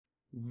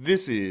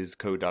This is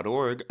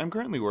Code.org. I'm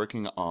currently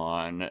working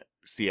on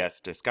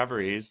CS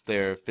Discoveries,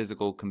 their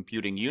physical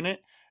computing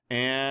unit,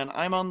 and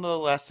I'm on the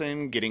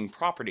lesson Getting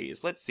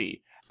Properties. Let's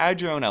see.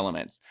 Add your own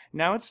elements.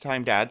 Now it's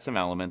time to add some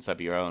elements of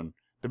your own.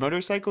 The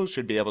motorcycle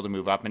should be able to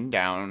move up and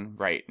down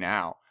right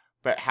now,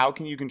 but how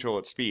can you control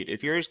its speed?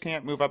 If yours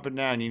can't move up and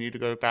down, you need to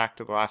go back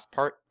to the last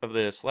part of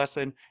this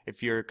lesson.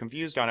 If you're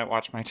confused on it,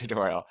 watch my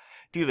tutorial.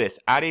 Do this.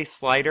 Add a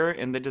slider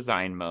in the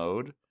design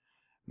mode.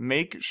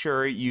 Make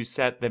sure you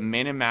set the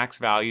min and max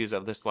values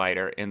of the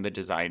slider in the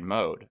design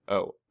mode.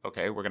 Oh,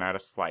 okay, we're gonna add a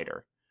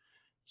slider.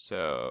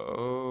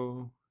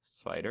 So,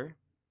 slider.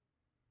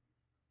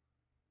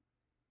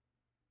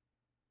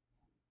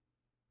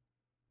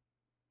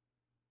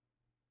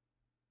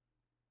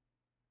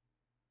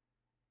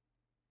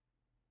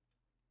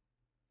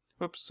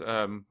 Whoops,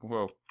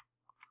 whoa.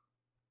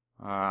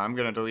 I'm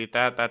gonna delete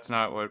that. That's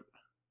not what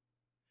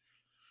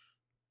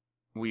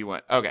we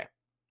want. Okay,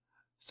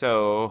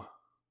 so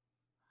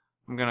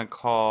I'm gonna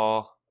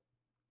call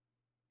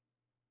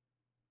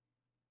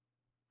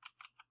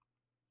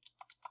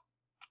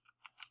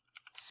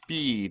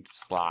speed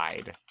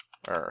slide.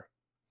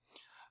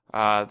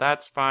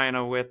 That's fine.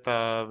 A width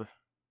of,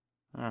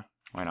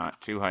 why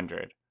not,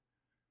 200.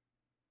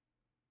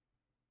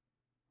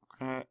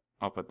 Okay,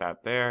 I'll put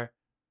that there.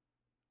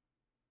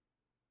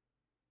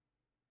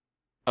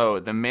 Oh,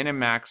 the min and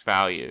max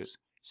values.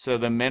 So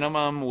the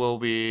minimum will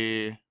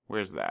be,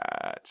 where's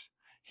that?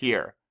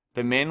 Here.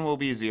 The min will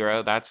be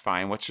 0, that's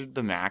fine. What should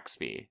the max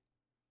be?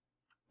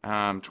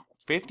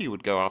 50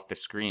 would go off the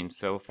screen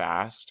so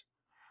fast.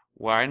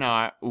 Why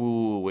not,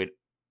 why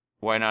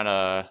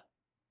not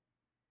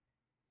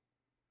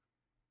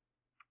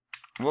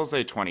we'll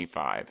say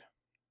 25.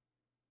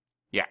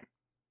 Yeah.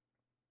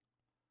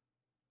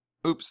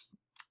 Oops.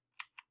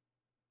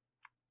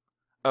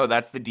 Oh,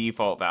 that's the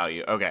default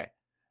value. Okay.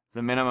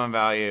 The minimum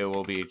value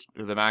will be,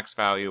 the max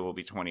value will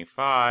be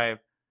 25,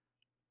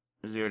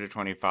 0 to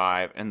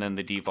 25, and then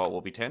the default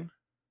will be 10?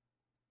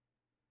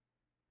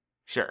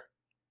 Sure.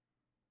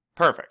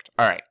 Perfect.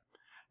 All right.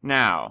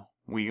 Now,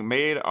 we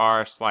made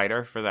our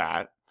slider for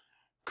that.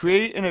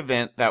 Create an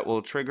event that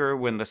will trigger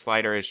when the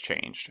slider is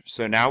changed.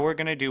 So now we're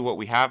going to do what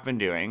we have been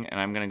doing, and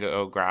I'm going to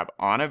go grab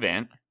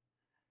onEvent,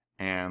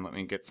 and let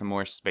me get some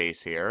more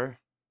space here.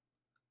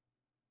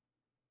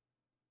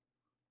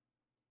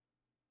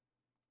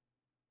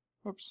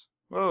 Whoops.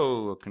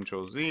 Whoa,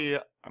 Control Z.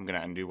 I'm going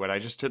to undo what I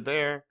just did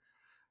there.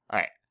 All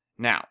right.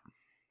 Now,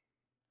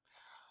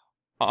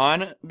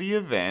 on the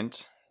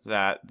event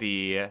that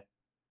the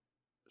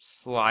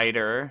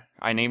slider,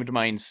 I named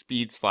mine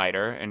speed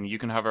slider, and you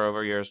can hover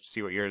over yours to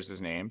see what yours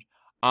is named.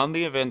 On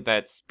the event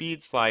that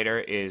speed slider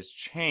is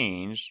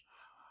changed,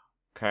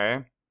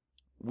 okay,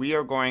 we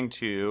are going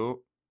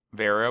to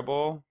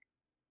variable.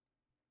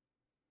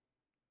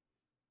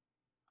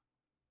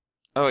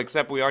 Oh,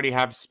 except we already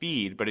have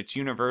speed, but it's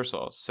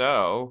universal.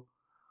 So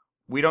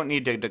we don't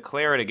need to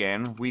declare it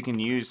again. We can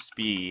use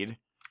speed.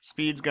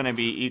 Speed's going to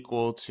be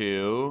equal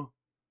to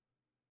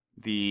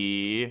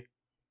the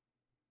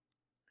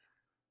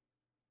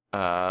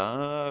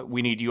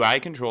we need UI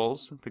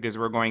controls because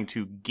we're going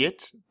to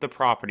get the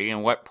property.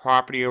 And what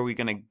property are we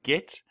going to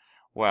get?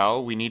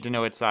 Well, we need to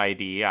know its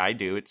ID. I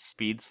do. It's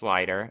speed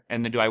slider.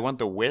 And then do I want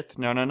the width?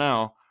 No, no,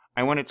 no.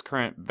 I want its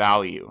current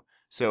value.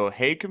 So,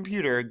 hey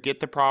computer,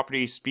 get the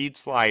property speed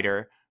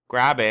slider,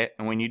 grab it,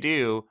 and when you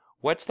do,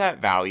 what's that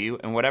value?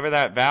 And whatever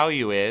that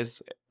value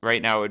is,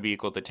 right now it would be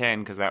equal to 10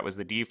 because that was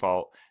the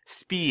default.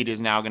 Speed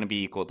is now going to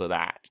be equal to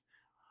that.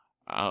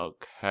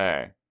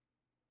 Okay.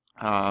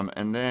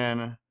 And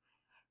then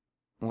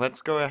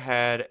let's go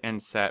ahead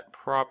and set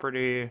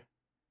property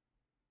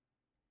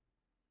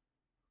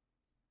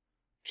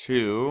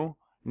to,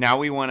 now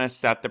we want to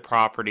set the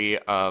property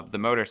of the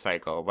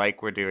motorcycle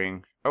like we're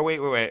doing. Oh,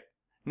 wait.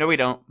 No, we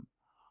don't.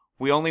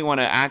 We only want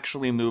to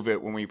actually move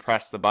it when we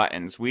press the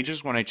buttons. We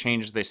just want to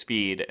change the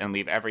speed and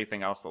leave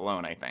everything else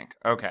alone, I think.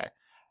 Okay.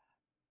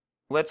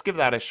 Let's give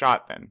that a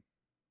shot then.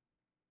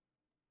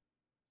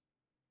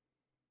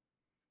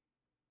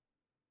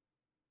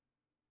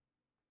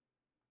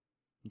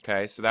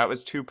 Okay, so that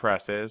was 2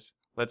 presses.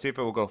 Let's see if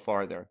it will go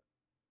farther.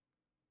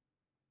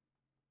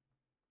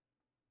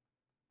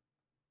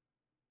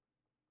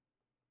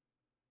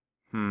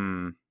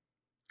 I'm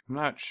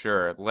not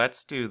sure.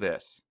 Let's do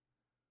this.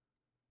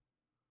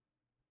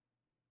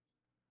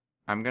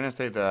 I'm going to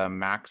say the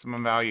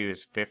maximum value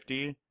is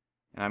 50,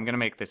 and I'm going to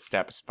make the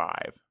steps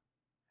 5.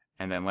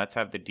 And then let's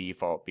have the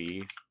default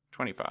be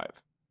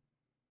 25.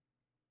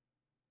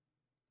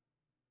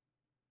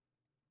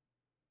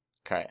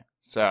 Okay,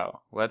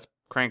 so let's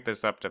crank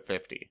this up to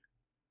 50.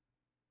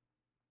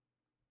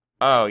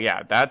 Oh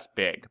yeah, that's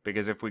big,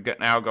 because if we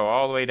now go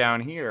all the way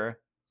down here,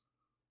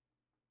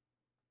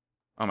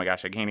 oh my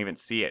gosh, I can't even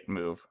see it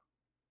move.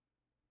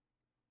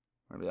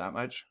 Maybe that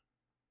much?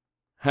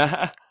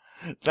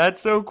 That's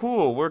so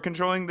cool. We're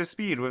controlling the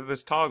speed with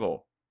this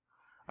toggle.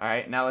 All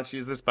right, now let's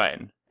use this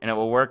button, and it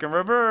will work in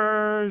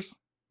reverse.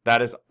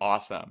 That is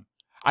awesome.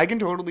 I can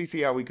totally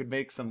see how we could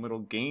make some little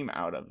game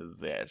out of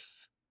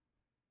this.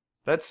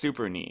 That's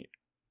super neat.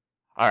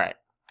 All right.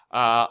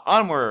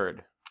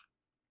 Onward.